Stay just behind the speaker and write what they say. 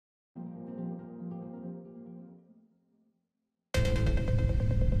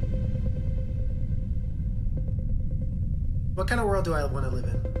What kind of world do I want to live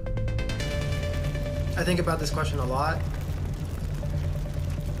in? I think about this question a lot.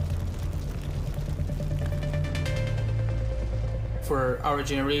 For our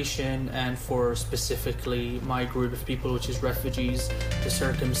generation and for specifically my group of people, which is refugees, the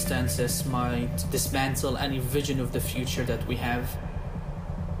circumstances might dismantle any vision of the future that we have.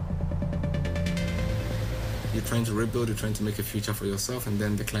 You're trying to rebuild, you're trying to make a future for yourself, and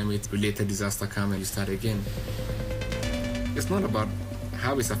then the climate-related disaster comes and you start again. It's not about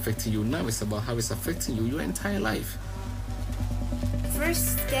how it's affecting you now, it's about how it's affecting you your entire life.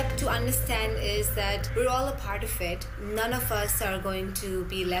 First step to understand is that we're all a part of it. None of us are going to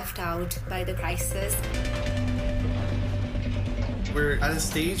be left out by the crisis. We're at a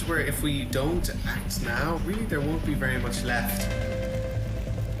stage where if we don't act now, really there won't be very much left.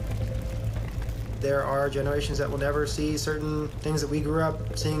 There are generations that will never see certain things that we grew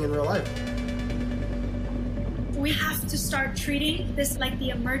up seeing in real life. We have to start treating this like the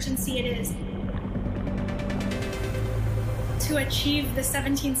emergency it is. To achieve the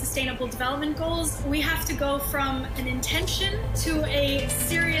 17 Sustainable Development Goals, we have to go from an intention to a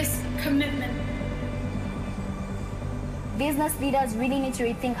serious commitment. Business leaders really need to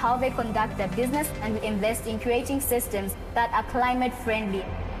rethink how they conduct their business and invest in creating systems that are climate friendly.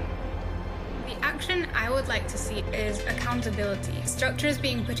 The action I would like to see is accountability. Structures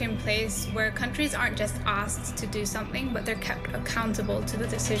being put in place where countries aren't just asked to do something, but they're kept accountable to the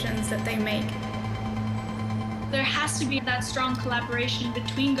decisions that they make. There has to be that strong collaboration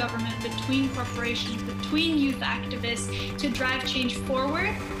between government, between corporations, between youth activists to drive change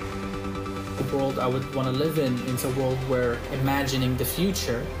forward. The world I would want to live in is a world where imagining the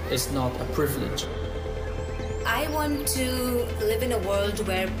future is not a privilege. I want to live in a world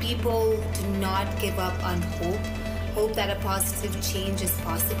where people do not give up on hope that a positive change is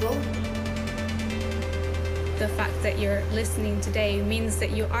possible. The fact that you're listening today means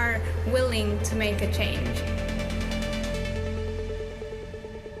that you are willing to make a change.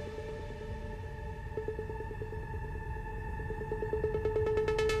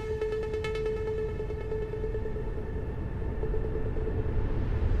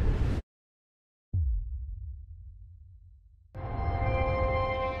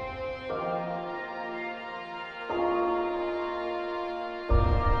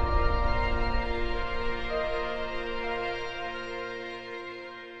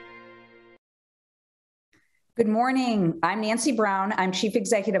 Good morning. I'm Nancy Brown. I'm Chief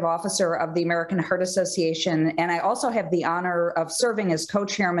Executive Officer of the American Heart Association, and I also have the honor of serving as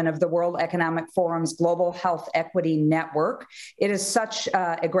co-chairman of the World Economic Forum's Global Health Equity Network. It is such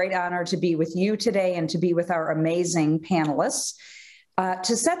a great honor to be with you today and to be with our amazing panelists.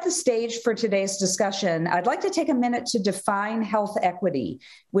 To set the stage for today's discussion, I'd like to take a minute to define health equity,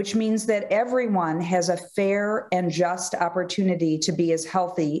 which means that everyone has a fair and just opportunity to be as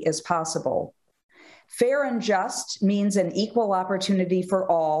healthy as possible. Fair and just means an equal opportunity for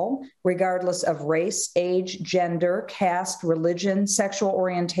all, regardless of race, age, gender, caste, religion, sexual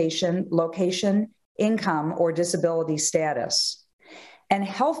orientation, location, income, or disability status. And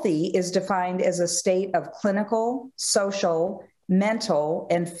healthy is defined as a state of clinical, social, mental,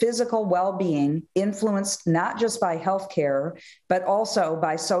 and physical well-being influenced not just by healthcare, but also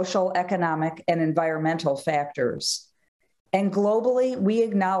by social, economic, and environmental factors. And globally, we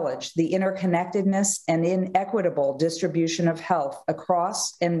acknowledge the interconnectedness and inequitable distribution of health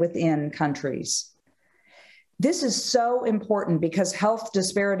across and within countries. This is so important because health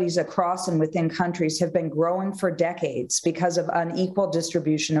disparities across and within countries have been growing for decades because of unequal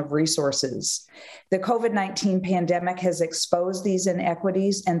distribution of resources. The COVID-19 pandemic has exposed these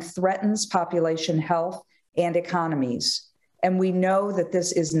inequities and threatens population health and economies. And we know that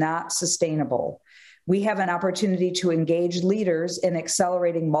this is not sustainable. We have an opportunity to engage leaders in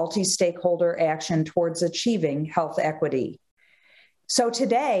accelerating multi-stakeholder action towards achieving health equity. So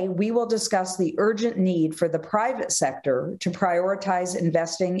today, we will discuss the urgent need for the private sector to prioritize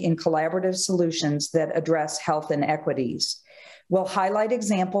investing in collaborative solutions that address health inequities. We'll highlight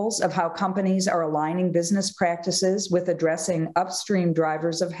examples of how companies are aligning business practices with addressing upstream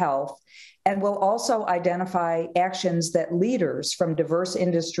drivers of health, and we'll also identify actions that leaders from diverse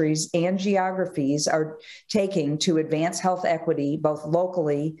industries and geographies are taking to advance health equity, both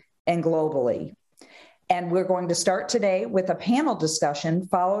locally and globally. And we're going to start today with a panel discussion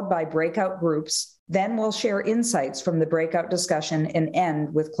followed by breakout groups. Then we'll share insights from the breakout discussion and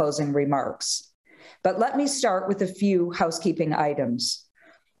end with closing remarks. But let me start with a few housekeeping items.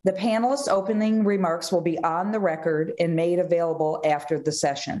 The panelists' opening remarks will be on the record and made available after the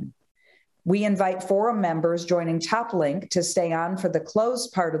session. We invite forum members joining TopLink to stay on for the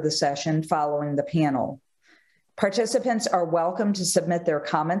closed part of the session following the panel. Participants are welcome to submit their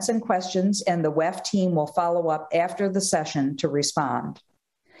comments and questions, and the WEF team will follow up after the session to respond.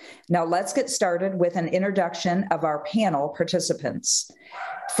 Now let's get started with an introduction of our panel participants.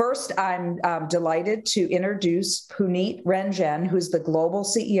 First, I'm delighted to introduce Punit Renjen, who's the Global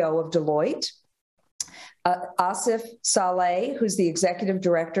CEO of Deloitte, Asif Saleh, who's the Executive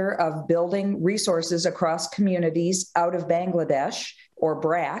Director of Building Resources Across Communities out of Bangladesh, or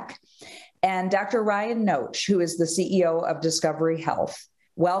BRAC, and Dr. Ryan Noach, who is the CEO of Discovery Health.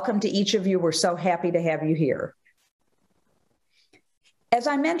 Welcome to each of you. We're so happy to have you here. As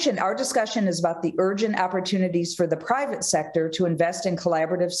I mentioned, our discussion is about the urgent opportunities for the private sector to invest in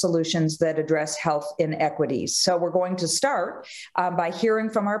collaborative solutions that address health inequities. So we're going to start by hearing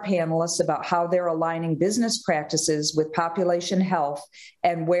from our panelists about how they're aligning business practices with population health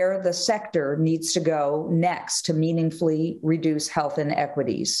and where the sector needs to go next to meaningfully reduce health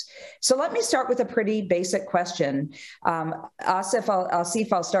inequities. So let me start with a pretty basic question. Asif,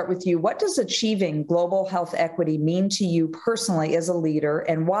 I'll start with you. What does achieving global health equity mean to you personally as a leader?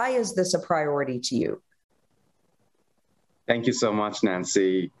 And why is this a priority to you? Thank you so much,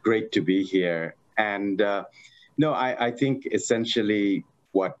 Nancy. Great to be here. And I think essentially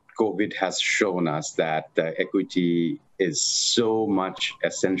what COVID has shown us that equity is so much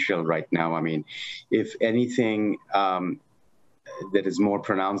essential right now. I mean, if anything, that is more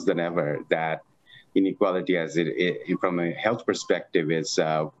pronounced than ever, that inequality from a health perspective is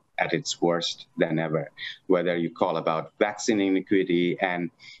at its worst than ever, whether you call about vaccine inequity and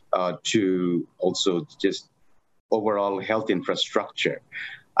to also just overall health infrastructure.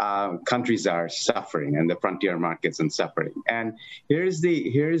 Countries are suffering, and the frontier markets are suffering. And here's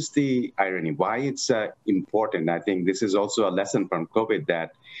the irony, why it's important. I think this is also a lesson from COVID,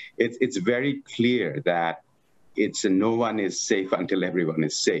 that it's very clear that no one is safe until everyone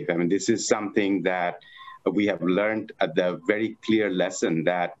is safe. I mean, this is something that we have learned the very clear lesson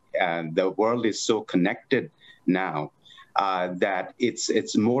that the world is so connected now that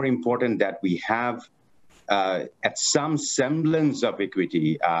it's more important that we have at some semblance of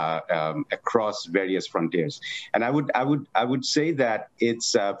equity across various frontiers. And I would say that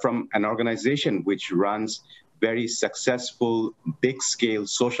it's from an organization which runs very successful, big-scale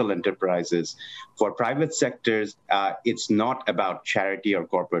social enterprises. For private sectors, it's not about charity or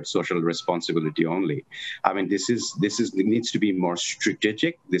corporate social responsibility only. I mean, this needs to be more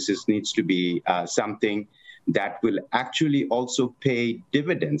strategic. Needs to be something that will actually also pay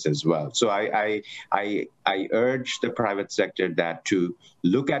dividends as well. So I urge the private sector to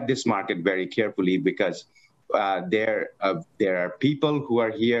look at this market very carefully, because there are people who are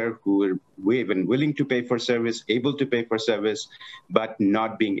here who are even willing to pay for service, able to pay for service, but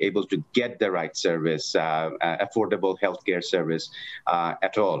not being able to get the right service, affordable healthcare service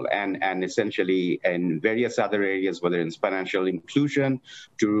at all. And essentially in various other areas, whether it's financial inclusion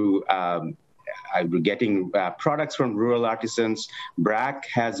to getting products from rural artisans, BRAC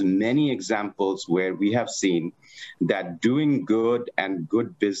has many examples where we have seen that doing good and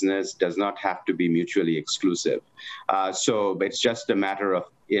good business does not have to be mutually exclusive. So it's just a matter of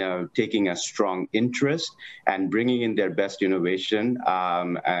taking a strong interest and bringing in their best innovation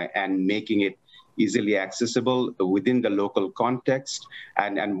and making it easily accessible within the local context,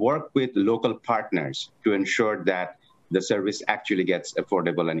 and work with local partners to ensure that the service actually gets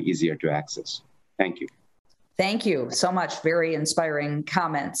affordable and easier to access. Thank you. Thank you so much. Very inspiring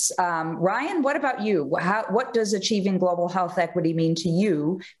comments. Ryan, what about you? What does achieving global health equity mean to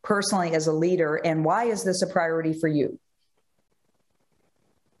you personally as a leader, and why is this a priority for you?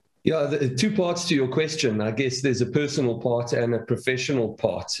 Yeah, two parts to your question. I guess there's a personal part and a professional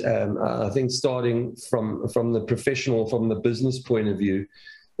part. I think starting from the professional, from the business point of view,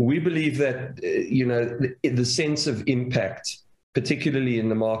 we believe that, the sense of impact, particularly in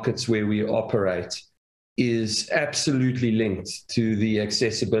the markets where we operate, is absolutely linked to the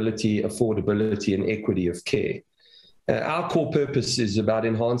accessibility, affordability, and equity of care. Our core purpose is about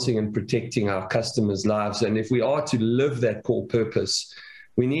enhancing and protecting our customers' lives. And if we are to live that core purpose,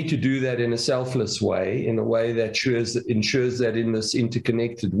 we need to do that in a selfless way, in a way that ensures that in this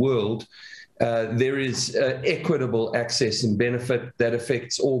interconnected world, there is equitable access and benefit that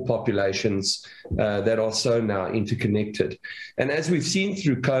affects all populations that are so now interconnected. And as we've seen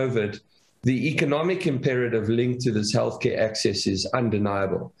through COVID, the economic imperative linked to this healthcare access is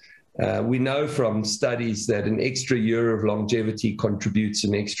undeniable. We know from studies that an extra year of longevity contributes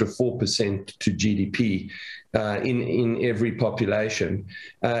an extra 4% to GDP in every population.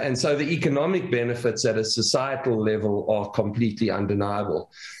 And so the economic benefits at a societal level are completely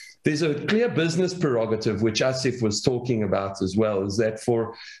undeniable. There's a clear business prerogative, which Asif was talking about as well, is that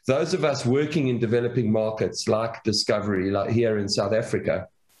for those of us working in developing markets like Discovery, like here in South Africa,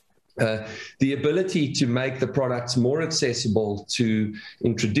 the ability to make the products more accessible to,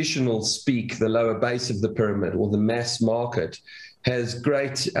 in traditional speak, the lower base of the pyramid or the mass market, has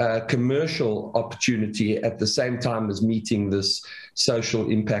great commercial opportunity at the same time as meeting this social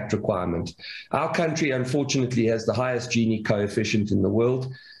impact requirement. Our country, unfortunately, has the highest Gini coefficient in the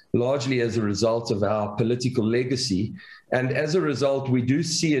world, largely as a result of our political legacy. And as a result, we do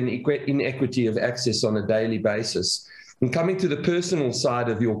see an inequity of access on a daily basis. And coming to the personal side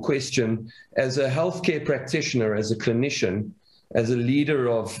of your question, as a healthcare practitioner, as a clinician, as a leader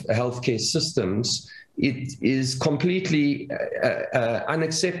of healthcare systems, it is completely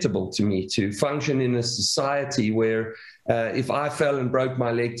unacceptable to me to function in a society where if I fell and broke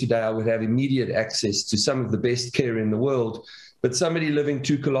my leg today, I would have immediate access to some of the best care in the world. But somebody living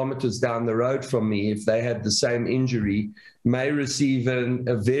 2 kilometers down the road from me, if they had the same injury, may receive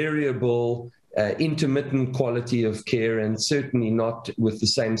a variable, intermittent quality of care, and certainly not with the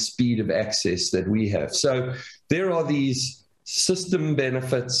same speed of access that we have. So there are these system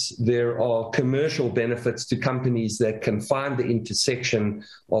benefits, there are commercial benefits to companies that can find the intersection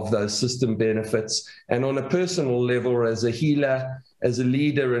of those system benefits. And on a personal level, as a healer, as a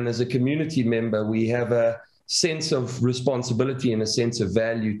leader, and as a community member, we have a sense of responsibility and a sense of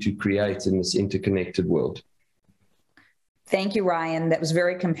value to create in this interconnected world. Thank you, Ryan. That was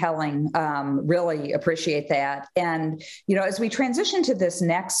very compelling. Really appreciate that. And, you know, as we transition to this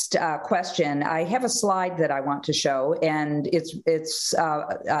next question, I have a slide that I want to show, and it's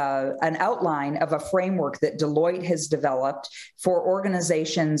an outline of a framework that Deloitte has developed for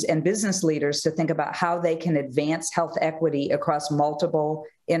organizations and business leaders to think about how they can advance health equity across multiple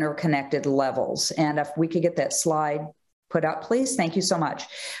interconnected levels. And if we could get that slide put up, please. Thank you so much.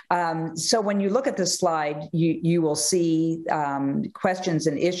 So when you look at this slide, you will see questions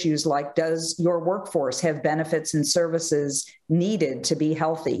and issues like, does your workforce have benefits and services needed to be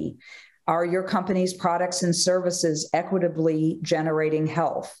healthy? Are your company's products and services equitably generating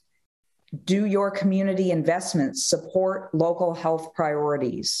health? Do your community investments support local health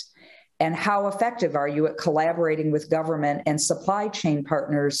priorities? And how effective are you at collaborating with government and supply chain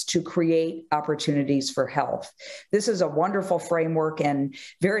partners to create opportunities for health? This is a wonderful framework and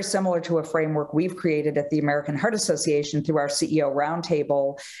very similar to a framework we've created at the American Heart Association through our CEO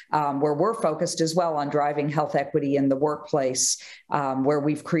Roundtable, where we're focused as well on driving health equity in the workplace, where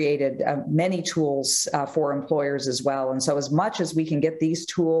we've created many tools for employers as well. And so as much as we can get these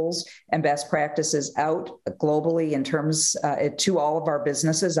tools and best practices out globally in terms to all of our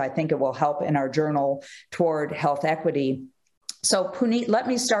businesses, I think it will help in our journal toward health equity. So Punit, let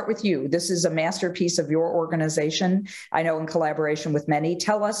me start with you. This is a masterpiece of your organization, I know in collaboration with many.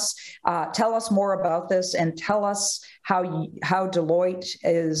 Tell us more about this, and tell us how Deloitte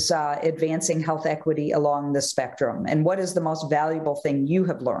is advancing health equity along the spectrum, and what is the most valuable thing you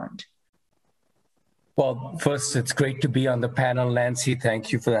have learned? Well, first, it's great to be on the panel, Nancy.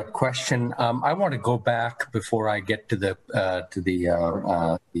 Thank you for that question. I want to go back before I get to the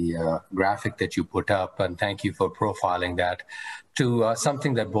graphic that you put up, and thank you for profiling that, to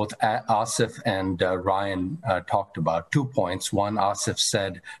something that both Asif and Ryan talked about. 2 points. One, Asif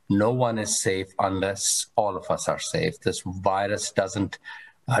said, no one is safe unless all of us are safe. This virus doesn't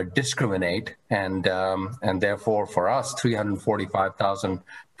discriminate, and therefore for us, 345,000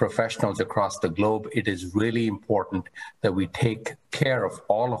 professionals across the globe, it is really important that we take care of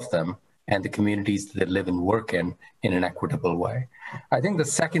all of them and the communities that they live and work in an equitable way. I think the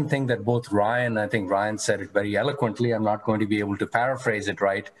second thing that both Ryan, I think Ryan said it very eloquently, I'm not going to be able to paraphrase it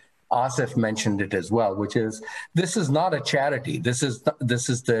right, Asif mentioned it as well, which is, this is not a charity. This is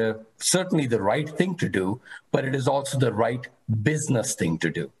certainly the right thing to do, but it is also the right business thing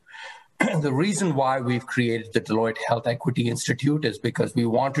to do. The reason why we've created the Deloitte Health Equity Institute is because we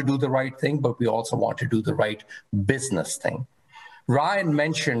want to do the right thing, but we also want to do the right business thing. Ryan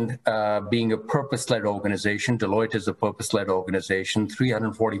mentioned being a purpose-led organization. Deloitte is a purpose-led organization,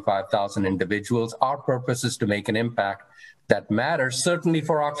 345,000 individuals. Our purpose is to make an impact that matters, certainly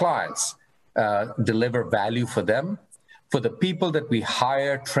for our clients, deliver value for them, for the people that we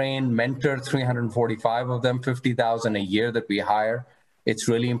hire, train, mentor, 345 of them, 50,000 a year that we hire. It's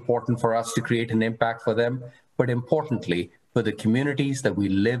really important for us to create an impact for them, but importantly, for the communities that we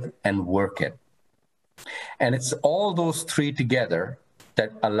live and work in. And it's all those three together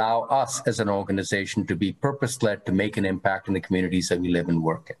that allow us as an organization to be purpose-led, to make an impact in the communities that we live and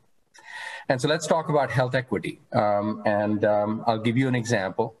work in. And so let's talk about health equity. I'll give you an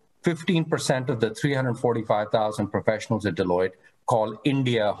example. 15% of the 345,000 professionals at Deloitte called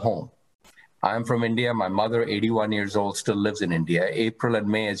India Home. I'm from India. My mother, 81 years old, still lives in India. April and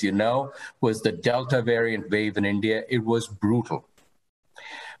May, as you know, was the Delta variant wave in India. It was brutal.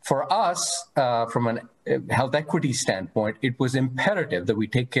 For us, from a health equity standpoint, it was imperative that we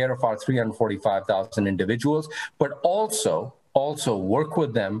take care of our 345,000 individuals, but also work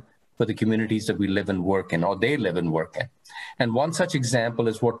with them for the communities that we live and work in, or they live and work in. And one such example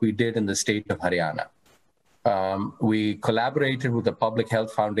is what we did in the state of Haryana. We collaborated with the Public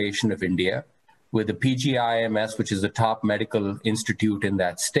Health Foundation of India, with the PGIMS, which is the top medical institute in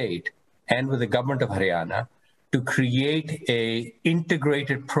that state, and with the government of Haryana to create an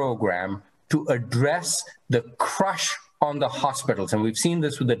integrated program to address the crush on the hospitals. And we've seen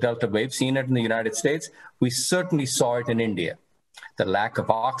this with the Delta wave, seen it in the United States. We certainly saw it in India. The lack of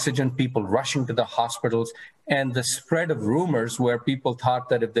oxygen, people rushing to the hospitals, and the spread of rumors where people thought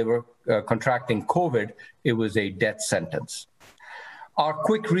that if they were contracting COVID, it was a death sentence. Our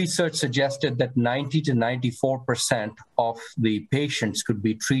quick research suggested that 90 to 94% of the patients could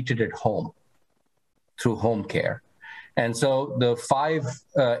be treated at home through home care. And so the 5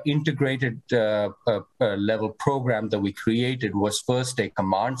 integrated level program that we created was first a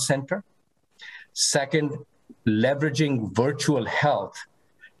command center. Second, leveraging virtual health,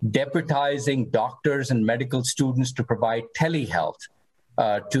 deputizing doctors and medical students to provide telehealth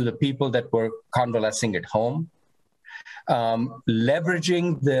to the people that were convalescing at home.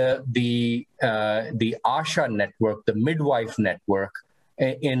 Leveraging the ASHA network, the midwife network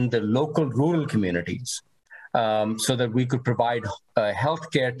in the local rural communities, so that we could provide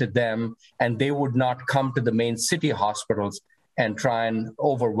health care to them and they would not come to the main city hospitals and try and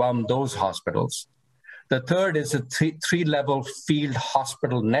overwhelm those hospitals. The third is a three-level field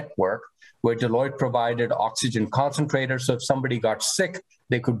hospital network where Deloitte provided oxygen concentrators. So if somebody got sick,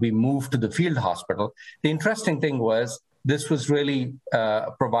 they could be moved to the field hospital. The interesting thing was this was really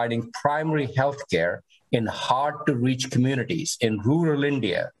providing primary health care in hard-to-reach communities in rural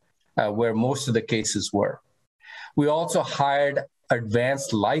India, where most of the cases were. We also hired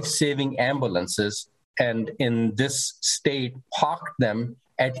advanced life-saving ambulances, and in this state, parked them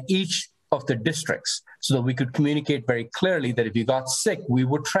at each of the districts so that we could communicate very clearly that if you got sick, we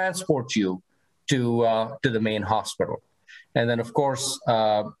would transport you to the main hospital. And then, of course,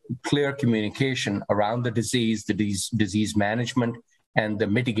 clear communication around the disease management and the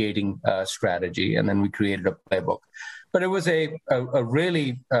mitigating strategy. And then we created a playbook. But it was a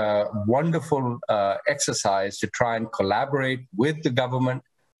really wonderful exercise to try and collaborate with the government,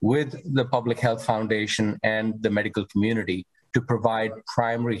 with the Public Health Foundation and the medical community to provide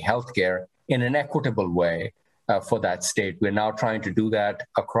primary health care in an equitable way for that state. We're now trying to do that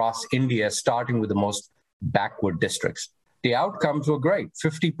across India, starting with the most backward districts. The outcomes were great,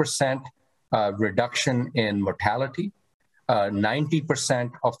 50% reduction in mortality,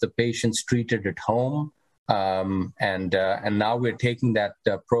 90% of the patients treated at home, and now we're taking that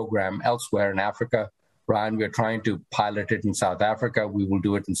program elsewhere in Africa. Ryan, we're trying to pilot it in South Africa. We will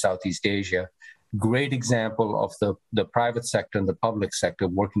do it in Southeast Asia. Great example of the private sector and the public sector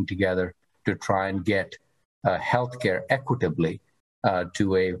working together to try and get healthcare equitably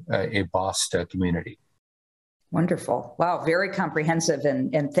to a vast community. Wonderful. Wow, very comprehensive.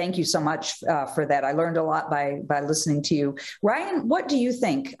 And thank you so much for that. I learned a lot by listening to you. Ryan, what do you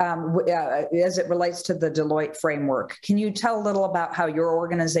think as it relates to the Deloitte framework? Can you tell a little about how your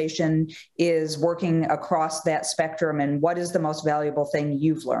organization is working across that spectrum and what is the most valuable thing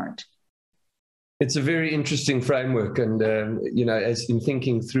you've learned? It's a very interesting framework. And, as in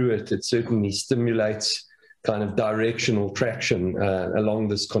thinking through it, it certainly stimulates kind of directional traction along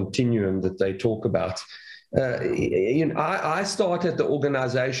this continuum that they talk about. I start at the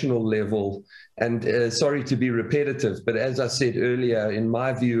organizational level, and sorry to be repetitive, but as I said earlier, in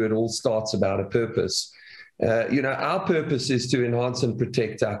my view, it all starts about a purpose. Our purpose is to enhance and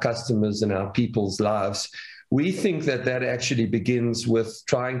protect our customers and our people's lives. We think that actually begins with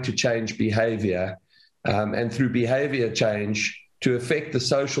trying to change behavior, and through behavior change to affect the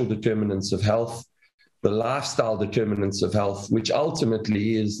social determinants of health, the lifestyle determinants of health, which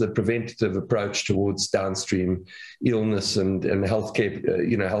ultimately is the preventative approach towards downstream illness and healthcare,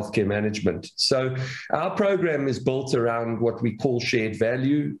 healthcare management. So our program is built around what we call shared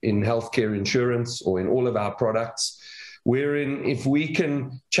value in healthcare insurance or in all of our products, wherein if we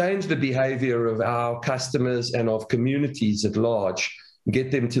can change the behavior of our customers and of communities at large, get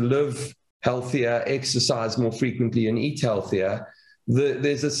them to live healthier, exercise more frequently, and eat healthier,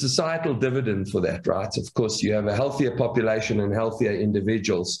 there's a societal dividend for that, right? Of course, you have a healthier population and healthier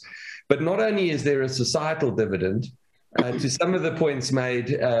individuals. But not only is there a societal dividend, to some of the points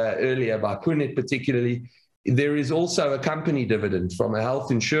made earlier by Punit particularly, there is also a company dividend. From a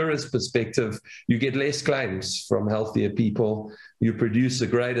health insurer's perspective, you get less claims from healthier people. You produce a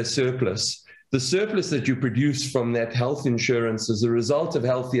greater surplus. The surplus that you produce from that health insurance as a result of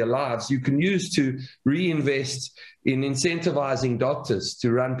healthier lives, you can use to reinvest in incentivizing doctors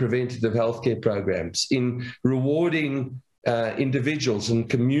to run preventative healthcare programs, in rewarding individuals and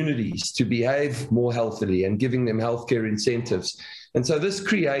communities to behave more healthily and giving them healthcare incentives. And so this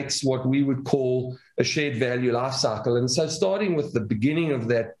creates what we would call a shared value life cycle. And so starting with the beginning of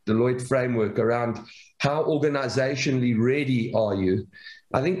that Deloitte framework around how organizationally ready are you,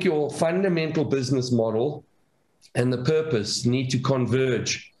 I think your fundamental business model and the purpose need to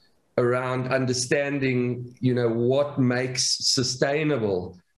converge around understanding, what makes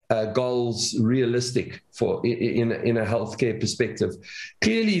sustainable goals realistic for in a healthcare perspective.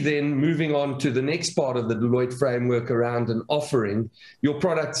 Clearly, then moving on to the next part of the Deloitte framework around an offering, your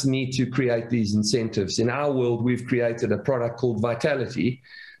products need to create these incentives. In our world, we've created a product called Vitality,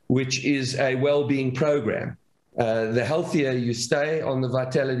 which is a well-being program. The healthier you stay on the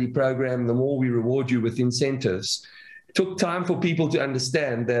Vitality program, the more we reward you with incentives. It took time for people to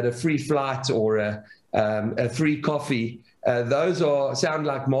understand that a free flight or a free coffee, those sound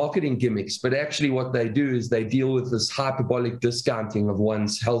like marketing gimmicks, but actually what they do is they deal with this hyperbolic discounting of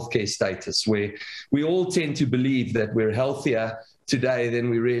one's healthcare status, where we all tend to believe that we're healthier today than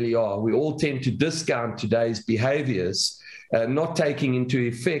we really are. We all tend to discount today's behaviors, not taking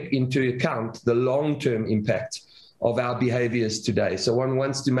into account the long-term impact of our behaviors today. So one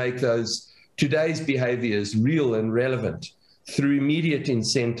wants to make today's behaviors real and relevant through immediate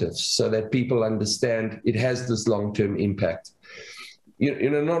incentives so that people understand it has this long-term impact.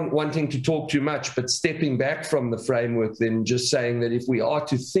 Not wanting to talk too much, but stepping back from the framework, then just saying that if we are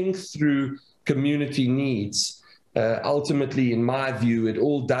to think through community needs, ultimately, in my view, it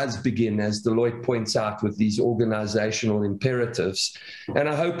all does begin, as Deloitte points out, with these organizational imperatives. And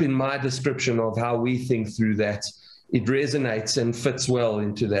I hope in my description of how we think through that, it resonates and fits well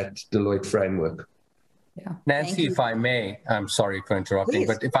into that Deloitte framework. Yeah. Nancy, if I may, I'm sorry for interrupting,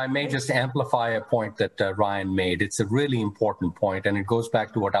 but if I may just amplify a point that Ryan made. It's a really important point, and it goes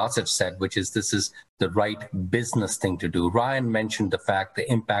back to what Asif said, which is this is the right business thing to do. Ryan mentioned the fact,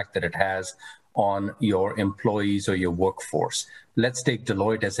 the impact that it has on your employees or your workforce. Let's take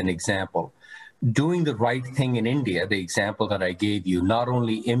Deloitte as an example. Doing the right thing in India, the example that I gave you, not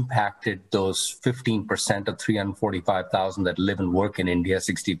only impacted those 15% of 345,000 that live and work in India,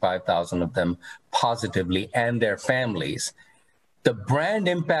 65,000 of them positively, and their families. The brand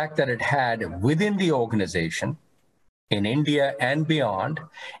impact that it had within the organization in India and beyond,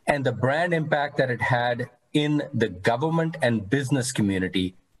 and the brand impact that it had in the government and business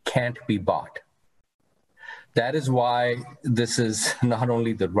community can't be bought. That is why this is not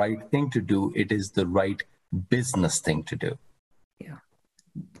only the right thing to do, it is the right business thing to do. Yeah.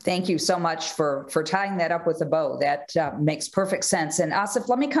 Thank you so much for tying that up with a bow. That makes perfect sense. And Asif,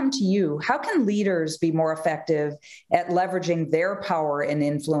 let me come to you. How can leaders be more effective at leveraging their power and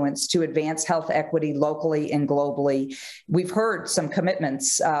influence to advance health equity locally and globally? We've heard some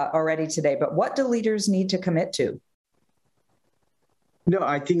commitments already today, but what do leaders need to commit to? No,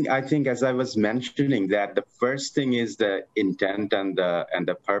 I think as I was mentioning, that the first thing is the intent and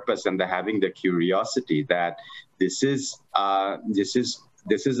the purpose and the having the curiosity that this is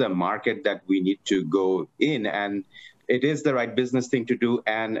a market that we need to go in, and it is the right business thing to do.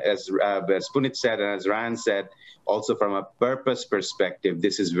 And as Punit said, and as Ryan said, also from a purpose perspective,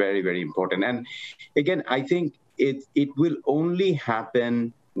 this is very, very important. And again, I think it will only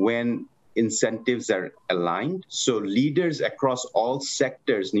happen when incentives are aligned. So leaders across all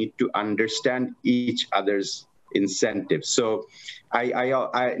sectors need to understand each other's incentives. So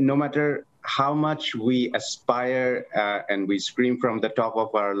I no matter how much we aspire and we scream from the top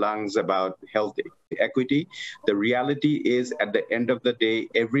of our lungs about health equity, the reality is at the end of the day,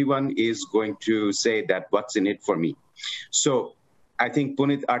 everyone is going to say that what's in it for me. So I think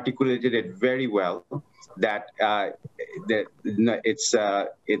Punit articulated it very well, that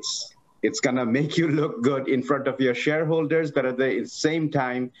it's going to make you look good in front of your shareholders, but at the same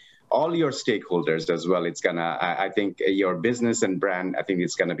time, all your stakeholders as well. It's going to, I think, your business and brand, I think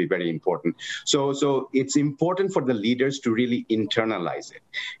it's going to be very important. So it's important for the leaders to really internalize it.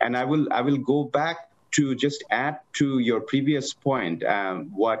 And I will go back to just add to your previous point,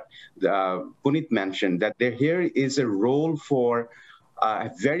 what Punit mentioned, that here is a role for a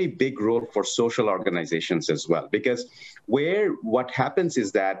very big role for social organizations as well, because what happens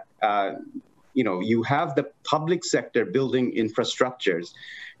is that you have the public sector building infrastructures,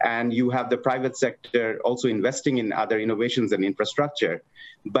 and you have the private sector also investing in other innovations and infrastructure.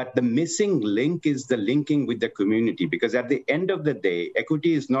 But the missing link is the linking with the community, because at the end of the day,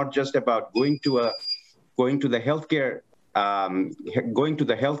 equity is not just about going to the healthcare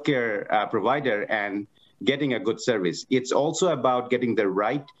provider and getting a good service. It's also about getting the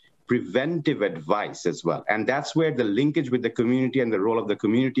right preventive advice as well. And that's where the linkage with the community and the role of the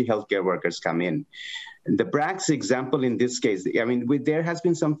community healthcare workers come in. The Brax example in this case, there has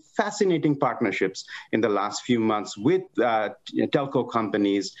been some fascinating partnerships in the last few months with telco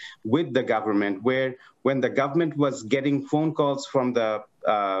companies, with the government, where when the government was getting phone calls from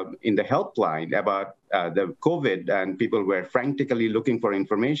in the helpline about the COVID, and people were frantically looking for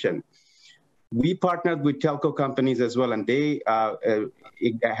information, we partnered with telco companies as well, and they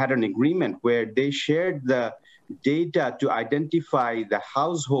had an agreement where they shared the data to identify the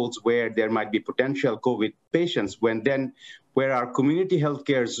households where there might be potential COVID patients, where our community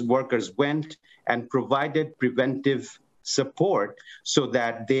healthcare workers went and provided preventive support so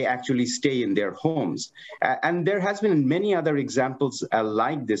that they actually stay in their homes. And there has been many other examples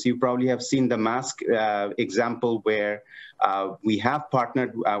like this. You probably have seen the mask example where we have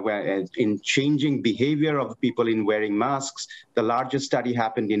partnered in changing behavior of people in wearing masks. The largest study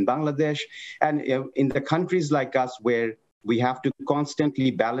happened in Bangladesh. And in the countries like us where we have to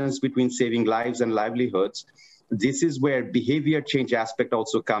constantly balance between saving lives and livelihoods, this is where behavior change aspect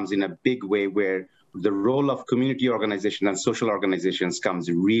also comes in a big way, where the role of community organization and social organizations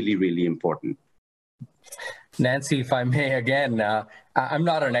comes really, really important. Nancy, if I may again, I'm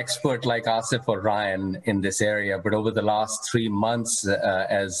not an expert like Asif or Ryan in this area, but over the last 3 months,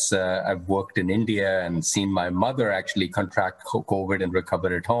 as I've worked in India and seen my mother actually contract COVID and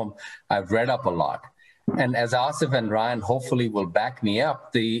recover at home, I've read up a lot. And as Asif and Ryan hopefully will back me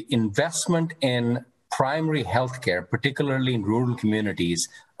up, the investment in primary healthcare, particularly in rural communities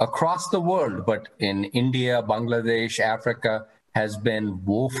across the world, but in India, Bangladesh, Africa, has been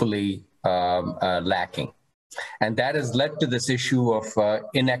woefully lacking. And that has led to this issue of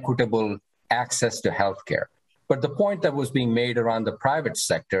inequitable access to healthcare. But the point that was being made around the private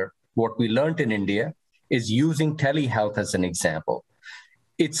sector, what we learned in India is using telehealth as an example.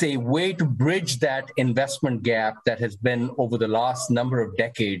 It's a way to bridge that investment gap that has been over the last number of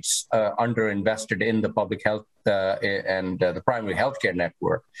decades underinvested in the public health and the primary healthcare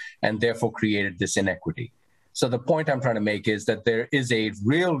network, and therefore created this inequity. So the point I'm trying to make is that there is a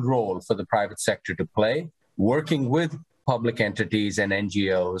real role for the private sector to play, working with public entities and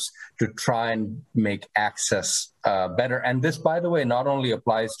NGOs to try and make access better. And this, by the way, not only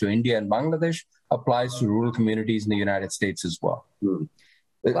applies to India and Bangladesh, applies to rural communities in the United States as well. Mm.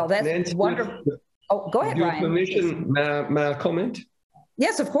 Well, that's Nancy, wonderful. Oh, go ahead, with your Ryan. permission, may I comment?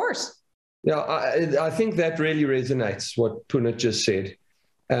 Yes, of course. Yeah, I think that really resonates, what Punit just said.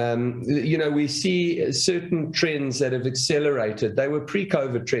 We see certain trends that have accelerated. They were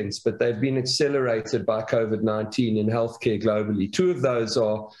pre-COVID trends, but they've been accelerated by COVID-19 in healthcare globally. Two of those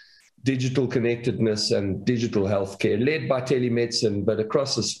are digital connectedness and digital healthcare, led by telemedicine, but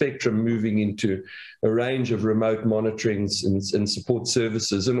across the spectrum, moving into a range of remote monitorings and support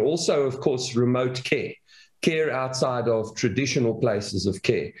services, and also, of course, remote care outside of traditional places of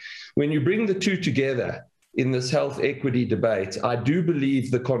care. When you bring the two together in this health equity debate, I do believe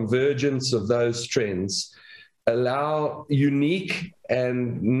the convergence of those trends allow unique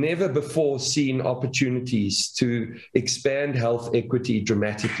and never before seen opportunities to expand health equity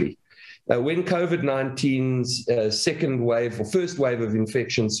dramatically. When COVID-19's second wave or first wave of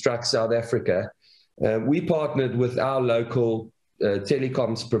infection struck South Africa, we partnered with our local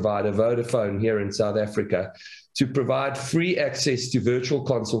telecoms provider, Vodafone, here in South Africa, to provide free access to virtual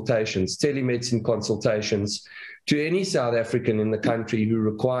consultations, telemedicine consultations, to any South African in the country who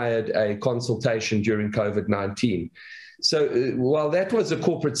required a consultation during COVID-19. So while that was a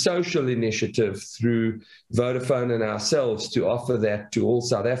corporate social initiative through Vodafone and ourselves to offer that to all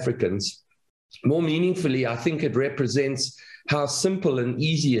South Africans, more meaningfully, I think it represents how simple and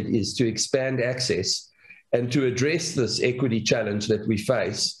easy it is to expand access and to address this equity challenge that we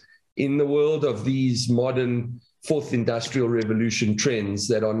face in the world of these modern fourth industrial revolution trends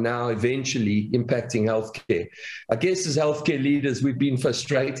that are now eventually impacting healthcare. I guess as healthcare leaders, we've been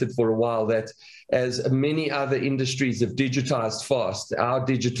frustrated for a while that as many other industries have digitized fast, our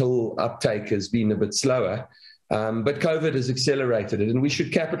digital uptake has been a bit slower. But COVID has accelerated it, and we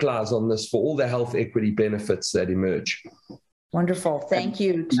should capitalize on this for all the health equity benefits that emerge. Wonderful. Thank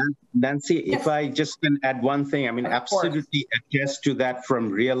you. Nancy, Yes. if I just can add one thing, I mean, Of absolutely attest to that from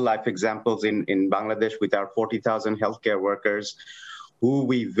real life examples in Bangladesh with our 40,000 healthcare workers who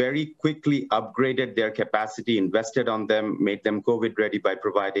we very quickly upgraded their capacity, invested on them, made them COVID ready by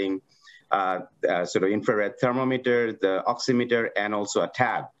providing sort of infrared thermometer, the oximeter, and also a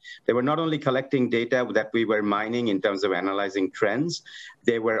tab. They were not only collecting data that we were mining in terms of analyzing trends,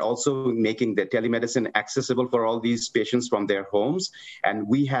 they were also making the telemedicine accessible for all these patients from their homes. And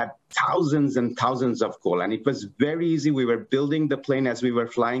we had thousands and thousands of calls, and it was very easy. We were building the plane as we were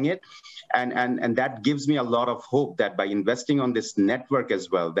flying it. And that gives me a lot of hope that by investing on this network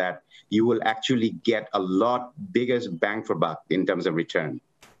as well, that you will actually get a lot bigger bang for buck in terms of return.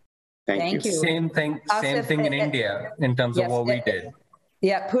 Thank you. Same thing in India in terms of what we did.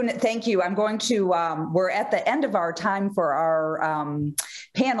 Yeah, Punit, thank you. I'm going to, we're at the end of our time for our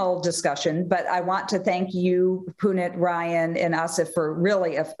panel discussion, but I want to thank you, Punit, Ryan, and Asif for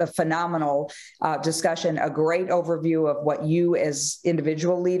really a phenomenal discussion, a great overview of what you as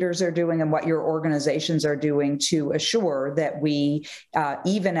individual leaders are doing and what your organizations are doing to assure that we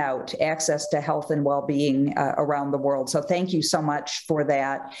even out access to health and well-being around the world. So thank you so much for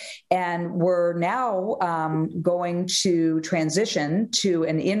that. And we're now going to transition to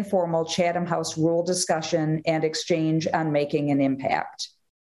an informal Chatham House rule discussion and exchange on making an impact.